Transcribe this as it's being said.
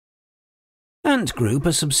Ant Group,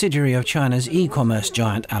 a subsidiary of China's e-commerce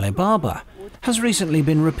giant Alibaba, has recently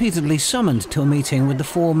been repeatedly summoned to a meeting with the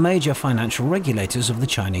four major financial regulators of the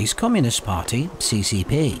Chinese Communist Party,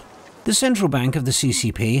 CCP. The central bank of the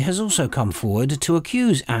CCP has also come forward to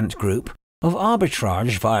accuse Ant Group of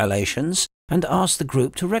arbitrage violations and asked the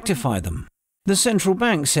group to rectify them. The central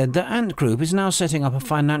bank said that Ant Group is now setting up a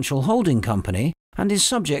financial holding company and is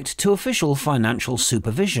subject to official financial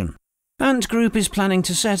supervision. Ant Group is planning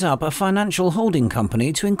to set up a financial holding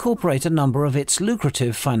company to incorporate a number of its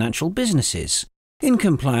lucrative financial businesses, in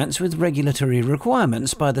compliance with regulatory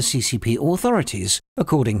requirements by the CCP authorities,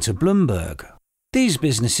 according to Bloomberg. These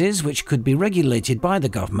businesses, which could be regulated by the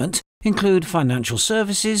government, include financial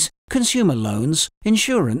services, consumer loans,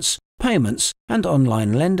 insurance, payments, and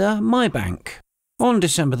online lender MyBank. On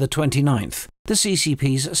December the 29th, the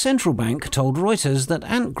CCP's central bank told Reuters that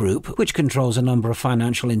Ant Group, which controls a number of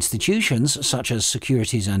financial institutions such as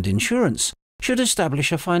securities and insurance, should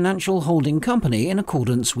establish a financial holding company in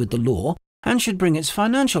accordance with the law and should bring its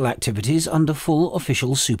financial activities under full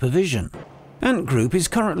official supervision. Ant Group is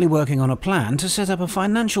currently working on a plan to set up a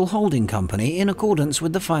financial holding company in accordance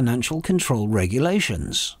with the financial control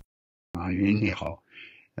regulations.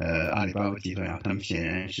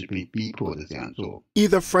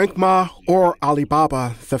 Either Frank Ma or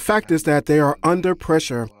Alibaba, the fact is that they are under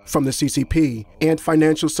pressure from the CCP, and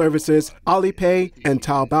financial services Alipay and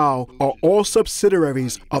Taobao are all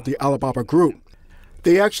subsidiaries of the Alibaba group.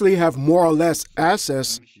 They actually have more or less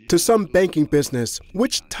access to some banking business,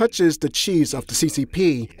 which touches the cheese of the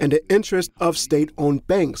CCP and the interest of state-owned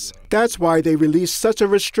banks. That's why they released such a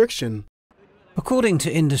restriction. According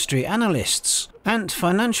to industry analysts, Ant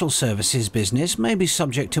Financial Services business may be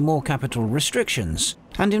subject to more capital restrictions,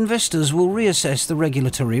 and investors will reassess the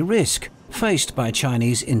regulatory risk faced by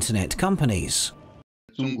Chinese internet companies.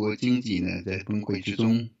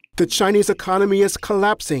 The Chinese economy is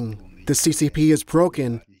collapsing, the CCP is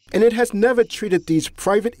broken, and it has never treated these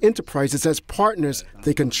private enterprises as partners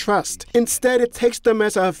they can trust. Instead, it takes them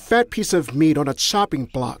as a fat piece of meat on a chopping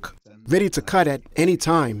block, ready to cut at any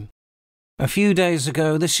time. A few days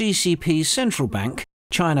ago, the CCP's central bank,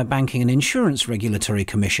 China Banking and Insurance Regulatory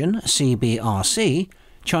Commission, CBRC,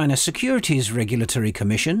 China Securities Regulatory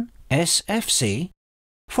Commission, SFC,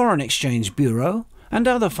 Foreign Exchange Bureau, and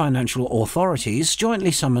other financial authorities jointly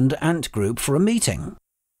summoned Ant Group for a meeting.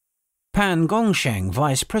 Pan Gongsheng,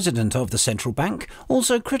 vice president of the central bank,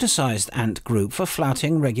 also criticized Ant Group for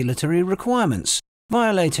flouting regulatory requirements,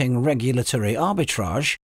 violating regulatory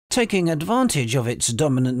arbitrage, taking advantage of its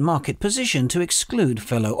dominant market position to exclude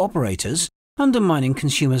fellow operators, undermining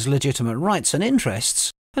consumers' legitimate rights and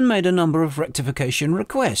interests, and made a number of rectification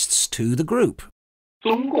requests to the group.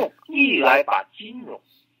 The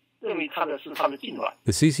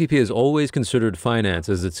CCP has always considered finance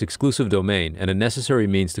as its exclusive domain and a necessary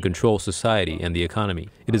means to control society and the economy.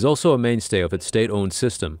 It is also a mainstay of its state-owned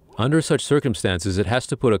system. Under such circumstances, it has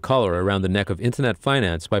to put a collar around the neck of internet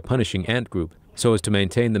finance by punishing Ant Group, so as to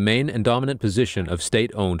maintain the main and dominant position of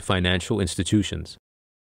state-owned financial institutions.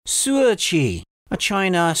 Suo Qi, a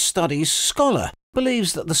China studies scholar,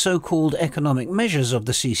 believes that the so-called economic measures of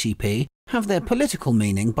the CCP have their political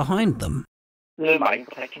meaning behind them.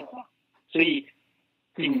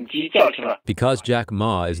 Because Jack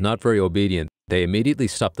Ma is not very obedient, they immediately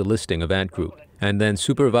stopped the listing of Ant Group, and then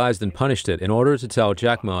supervised and punished it in order to tell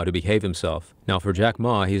Jack Ma to behave himself. Now for Jack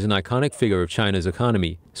Ma, he's an iconic figure of China's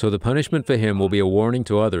economy, so the punishment for him will be a warning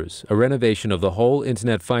to others, a renovation of the whole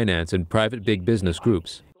internet finance and private big business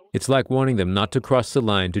groups. It's like warning them not to cross the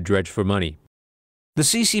line to dredge for money. The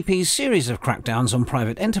CCP's series of crackdowns on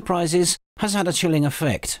private enterprises has had a chilling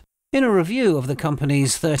effect. In a review of the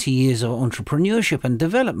company's 30 years of entrepreneurship and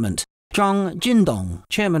development, Zhang Jindong,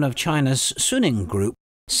 chairman of China's Suning Group,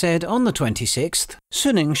 said on the 26th,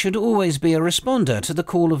 Suning should always be a responder to the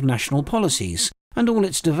call of national policies, and all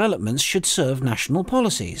its developments should serve national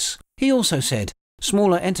policies. He also said,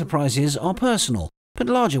 smaller enterprises are personal, but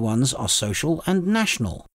larger ones are social and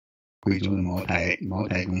national. A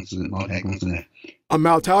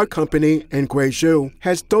Maltai company in Guizhou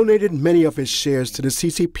has donated many of its shares to the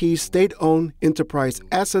CCP's state-owned enterprise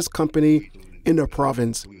assets company in the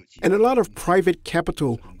province, and a lot of private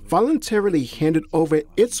capital voluntarily handed over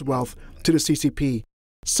its wealth to the CCP,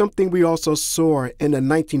 something we also saw in the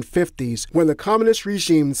 1950s when the communist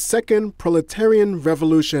regime's second proletarian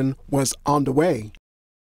revolution was on the way.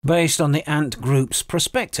 Based on the Ant Group's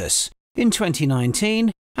prospectus, in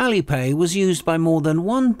 2019, Alipay was used by more than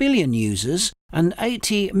 1 billion users and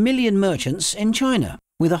 80 million merchants in China,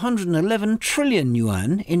 with 111 trillion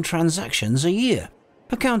yuan in transactions a year,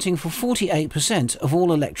 accounting for 48% of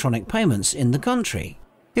all electronic payments in the country.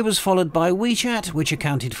 It was followed by WeChat, which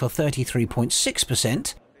accounted for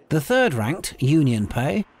 33.6%. The third-ranked,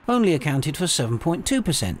 UnionPay, only accounted for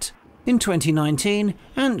 7.2%. In 2019,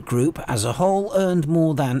 Ant Group as a whole earned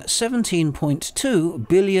more than 17.2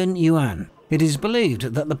 billion yuan. It is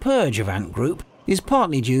believed that the purge of Ant Group is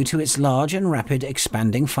partly due to its large and rapid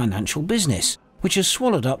expanding financial business, which has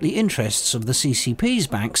swallowed up the interests of the CCP's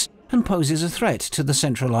banks and poses a threat to the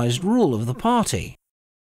centralized rule of the party.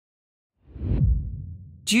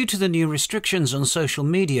 Due to the new restrictions on social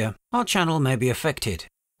media, our channel may be affected.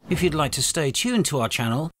 If you'd like to stay tuned to our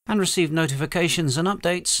channel and receive notifications and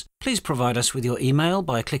updates, please provide us with your email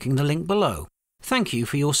by clicking the link below. Thank you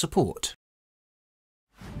for your support.